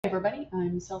everybody,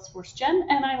 I'm Salesforce Jen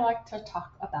and I like to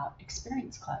talk about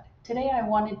Experience Cloud. Today I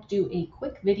wanted to do a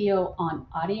quick video on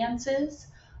audiences.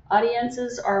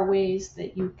 Audiences are ways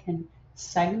that you can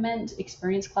segment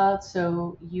Experience Cloud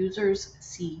so users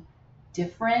see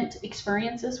different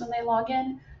experiences when they log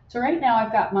in. So right now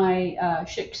I've got my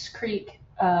Schitt's Creek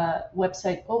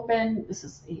website open. This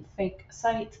is a fake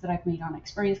site that I've made on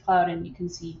Experience Cloud, and you can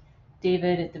see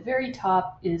David at the very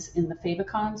top is in the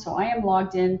favicon. So I am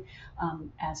logged in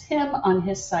as him on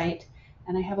his site,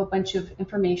 and I have a bunch of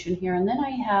information here. And then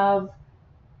I have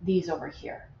these over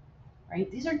here, right?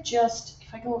 These are just,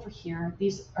 if I go over here,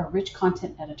 these are rich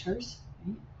content editors,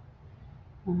 right?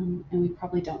 And we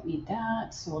probably don't need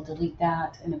that, so we'll delete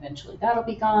that, and eventually that'll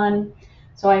be gone.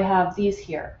 So I have these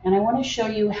here, and I want to show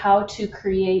you how to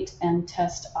create and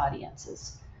test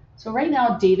audiences. So right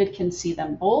now David can see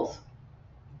them both.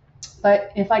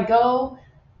 But if I go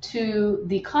to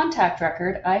the contact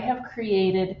record, I have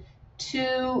created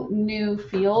two new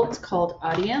fields called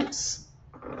audience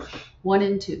 1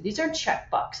 and 2. These are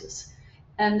checkboxes.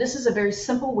 And this is a very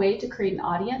simple way to create an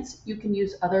audience. You can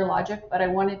use other logic, but I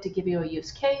wanted to give you a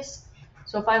use case.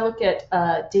 So if I look at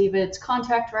David's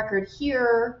contact record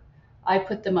here, I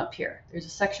put them up here. There's a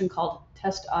section called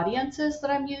test audiences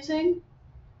that I'm using.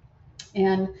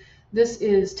 And this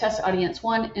is test audience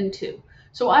 1 and 2.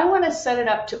 So I want to set it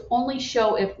up to only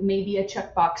show if maybe a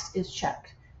checkbox is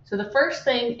checked. So the first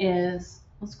thing is,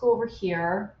 let's go over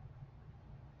here,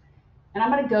 and I'm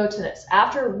going to go to this.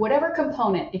 After whatever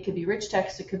component, it could be rich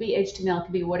text, it could be HTML, it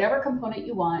could be whatever component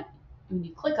you want. When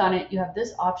you click on it, you have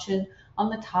this option on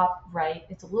the top right.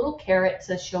 It's a little caret, it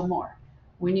says show more.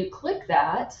 When you click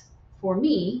that, for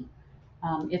me,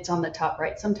 it's on the top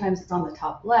right. Sometimes it's on the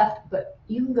top left, but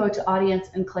you can go to audience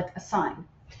and click assign.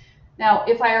 Now,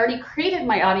 if I already created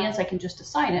my audience, I can just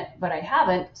assign it, but I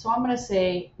haven't. So I'm going to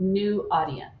say new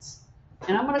audience,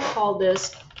 and I'm going to call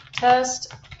this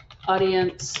test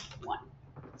audience 1.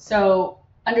 So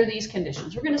under these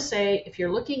conditions, we're going to say if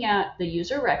you're looking at the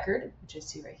user record, which I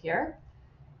see right here,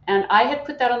 and I had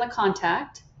put that on the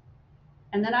contact,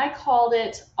 and then I called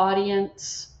it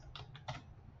audience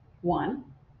 1.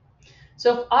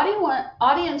 So if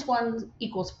audience 1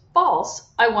 equals false,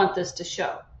 I want this to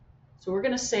show. So we're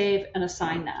going to save and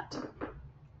assign that.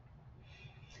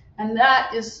 And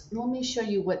that is, let me show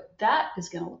you what that is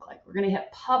going to look like. We're going to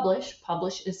hit publish.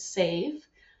 Publish is save.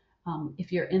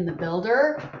 If you're in the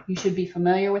builder, you should be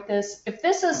familiar with this. If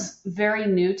this is very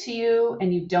new to you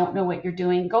and you don't know what you're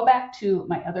doing, go back to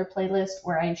my other playlist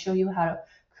where I show you how to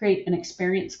create an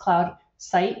Experience Cloud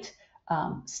site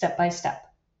step by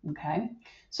step. Okay.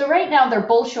 So right now they're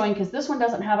both showing because this one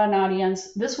doesn't have an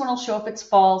audience. This one will show if it's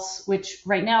false, which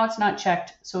right now it's not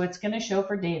checked. So it's going to show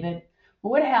for David.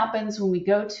 But what happens when we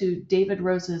go to David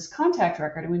Rose's contact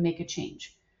record and we make a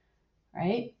change,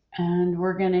 right? And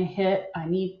we're going to hit,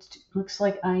 looks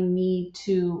like I need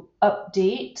to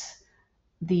update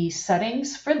the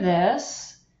settings for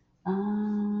this.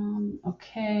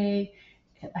 Okay.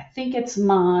 I think it's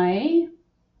my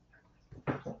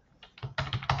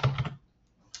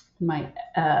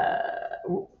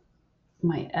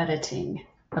editing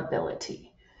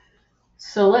ability.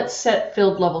 So let's set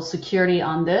field level security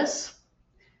on this.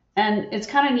 And it's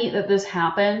kind of neat that this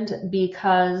happened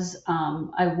because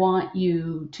I want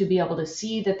you to be able to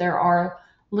see that there are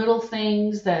little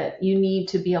things that you need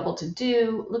to be able to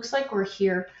do. Looks like we're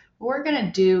here. What we're going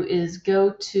to do is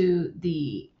go to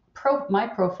the my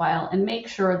profile and make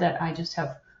sure that I just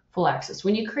have full access.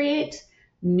 When you create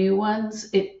new ones,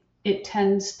 it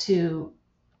tends to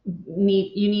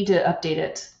you need to update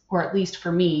it, or at least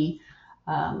for me,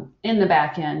 in the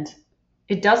back end.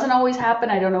 It doesn't always happen.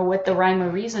 I don't know what the rhyme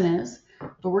or reason is,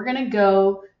 but we're going to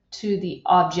go to the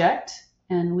object,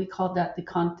 and we called that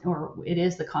it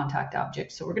is the contact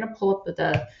object. So we're going to pull up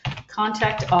the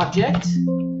contact object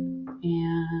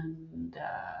and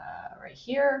right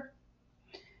here,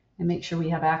 and make sure we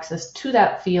have access to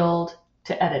that field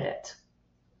to edit it.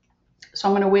 So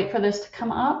I'm going to wait for this to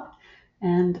come up,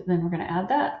 and then we're going to add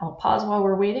that. I'll pause while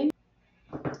we're waiting.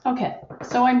 Okay,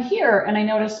 so I'm here, and I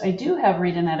noticed I do have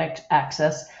read and edit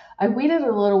access. I waited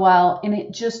a little while, and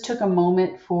it just took a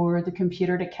moment for the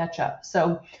computer to catch up.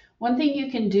 So one thing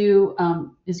you can do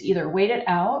is either wait it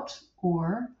out,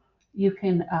 or you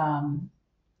can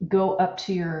go up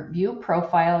to your view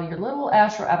profile, your little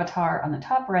Azure avatar on the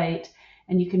top right,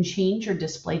 and you can change your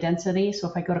display density. So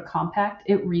if I go to compact,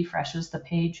 it refreshes the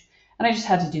page. And I just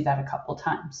had to do that a couple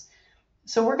times.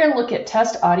 So we're going to look at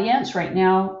test audience right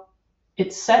now.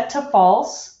 It's set to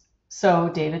false, so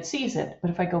David sees it.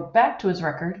 But if I go back to his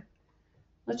record,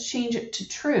 let's change it to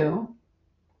true.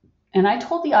 And I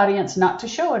told the audience not to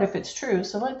show it if it's true.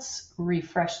 So let's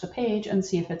refresh the page and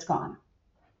see if it's gone.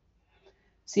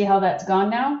 See how that's gone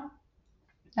now?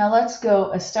 Now let's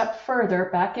go a step further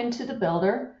back into the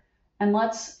builder and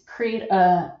let's create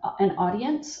an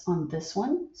audience on this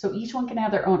one. So each one can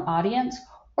have their own audience,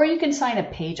 or you can assign a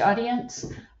page audience.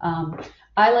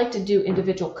 I like to do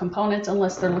individual components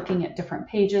unless they're looking at different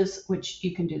pages, which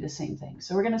you can do the same thing.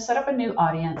 So we're going to set up a new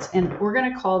audience and we're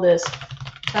going to call this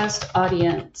test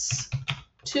audience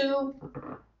 2.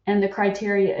 And the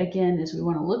criteria again is we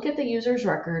want to look at the user's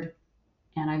record,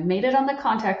 and I've made it on the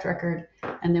contact record,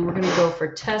 and then we're going to go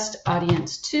for test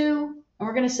audience 2, and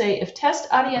we're going to say if test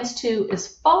audience 2 is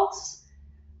false,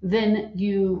 then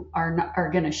you are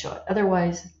going to show it.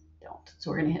 Otherwise, don't.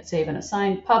 So we're going to hit save and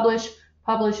assign. Publish.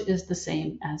 Publish is the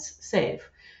same as save.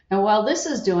 Now, while this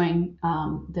is doing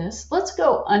this, let's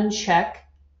go uncheck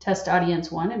test audience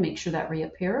 1 and make sure that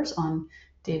reappears on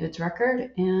David's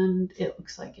record, and it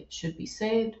looks like it should be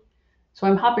saved. So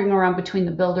I'm hopping around between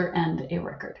the builder and a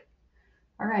record.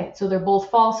 All right, so they're both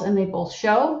false and they both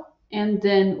show. And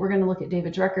then we're going to look at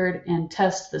David's record and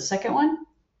test the second one.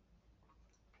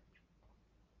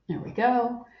 There we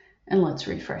go. And let's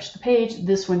refresh the page.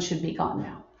 This one should be gone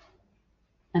now.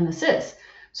 And this is.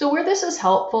 So where this is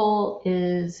helpful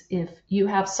is if you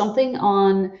have something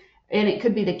on, and it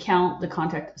could be the count, the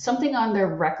contact, something on their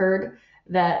record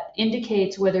that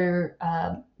indicates whether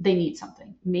they need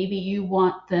something. Maybe you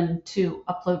want them to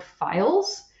upload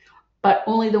files, but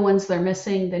only the ones they're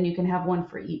missing, then you can have one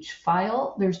for each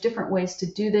file. There's different ways to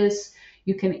do this.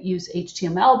 You can use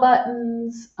HTML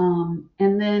buttons,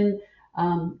 and then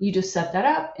you just set that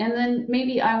up. And then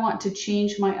maybe I want to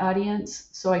change my audience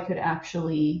so I could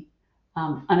actually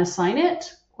unassign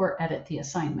it or edit the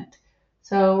assignment.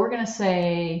 So we're going to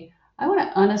say, I want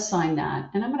to unassign that,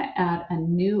 and I'm going to add a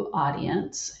new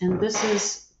audience. And this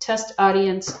is test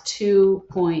audience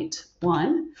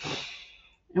 2.1.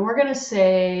 And we're going to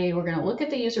say, we're going to look at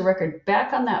the user record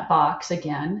back on that box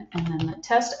again, and then the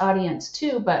test audience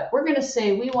 2, but we're going to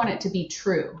say we want it to be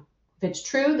true. If it's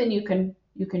true, then you can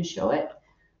show it.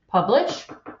 Publish.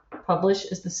 Publish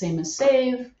is the same as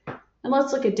save. And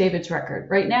let's look at David's record.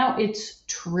 Right now it's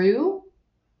true,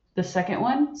 the second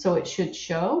one, so it should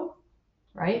show,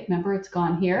 right? Remember, it's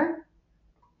gone here.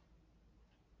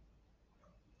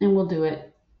 And we'll do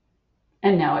it.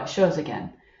 And now it shows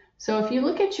again. So if you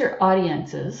look at your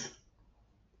audiences,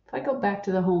 if I go back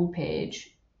to the home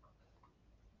page,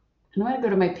 and I'm going to go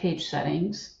to my page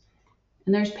settings,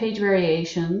 and there's page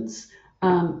variations.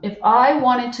 If I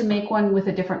wanted to make one with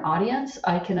a different audience,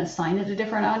 I can assign it a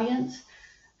different audience.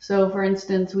 So for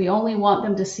instance, we only want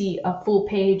them to see a full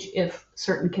page if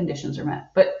certain conditions are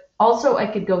met. But also I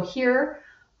could go here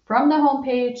from the home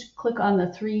page, click on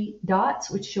the 3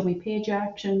 dots, which show me page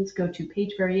actions, go to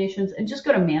page variations, and just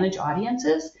go to manage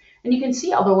audiences. And you can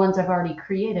see all the ones I've already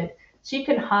created. So you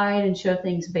can hide and show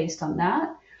things based on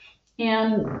that.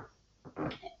 And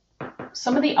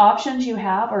some of the options you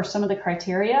have, or some of the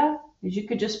criteria, is you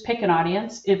could just pick an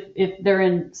audience if they're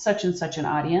in such and such an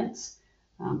audience.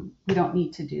 We don't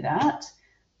need to do that.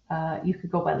 You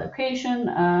could go by location,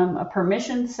 a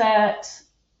permission set.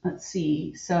 Let's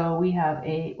see. So we have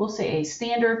we'll say a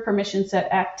standard permission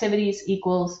set activities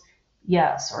equals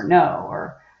yes or no,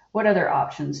 or what other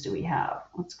options do we have?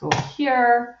 Let's go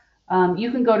here.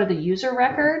 You can go to the user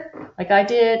record like I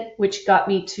did, which got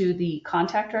me to the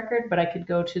contact record, but I could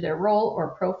go to their role or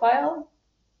profile.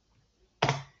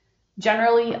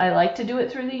 Generally, I like to do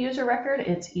it through the user record.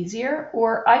 It's easier.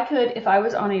 Or I could, if I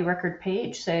was on a record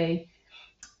page, say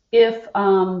if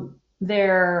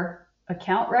their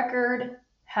account record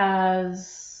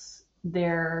has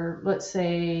their, let's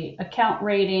say, account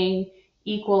rating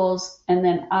equals, and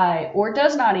then or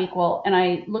does not equal, and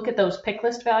I look at those pick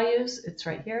list values, it's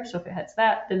right here. So if it hits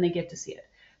that, then they get to see it.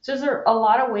 So there are a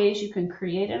lot of ways you can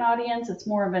create an audience. It's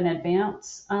more of an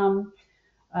advanced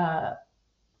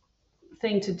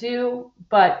thing to do,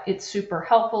 but it's super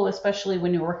helpful, especially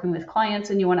when you're working with clients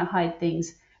and you want to hide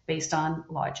things based on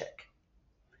logic.